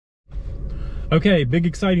Okay, big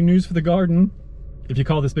exciting news for the garden, if you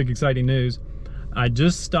call this big exciting news. I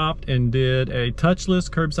just stopped and did a touchless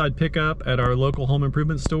curbside pickup at our local home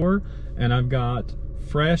improvement store, and I've got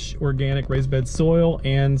fresh organic raised bed soil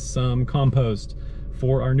and some compost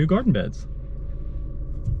for our new garden beds.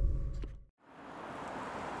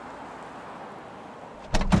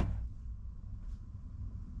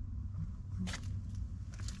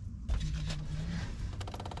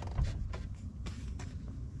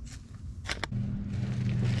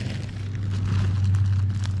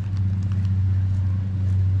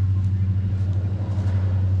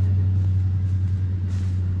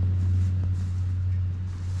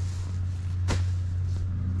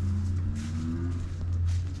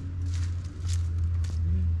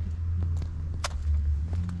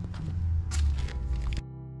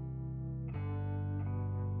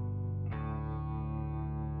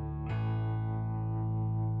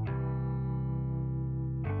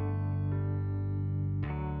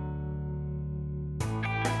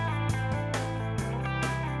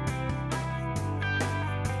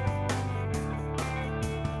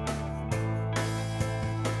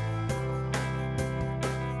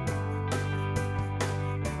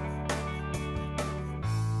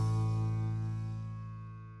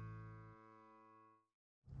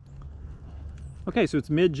 Okay, so it's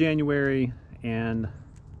mid-January, and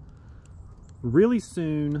really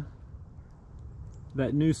soon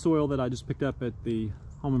that new soil that I just picked up at the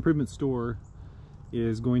home improvement store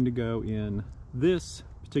is going to go in this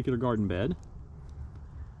particular garden bed,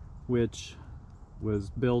 which was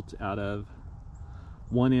built out of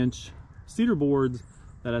 1-inch cedar boards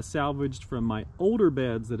that I salvaged from my older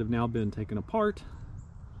beds that have now been taken apart,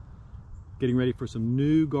 getting ready for some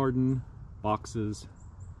new garden boxes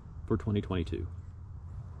for 2022.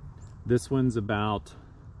 This one's about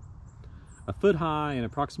a foot high and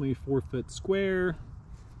approximately 4 foot square.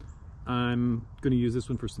 I'm going to use this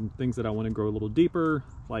one for some things that I want to grow a little deeper,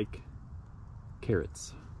 like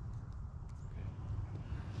carrots.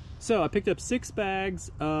 So I picked up 6 bags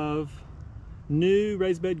of new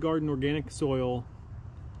raised bed garden organic soil.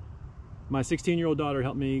 My 16-year-old daughter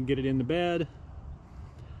helped me get it in the bed.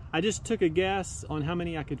 I just took a guess on how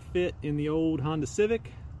many I could fit in the old Honda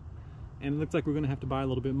Civic, and it looks like we're going to have to buy a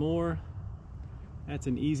little bit more. That's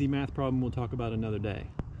an easy math problem we'll talk about another day.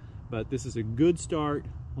 But this is a good start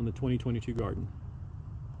on the 2022 garden.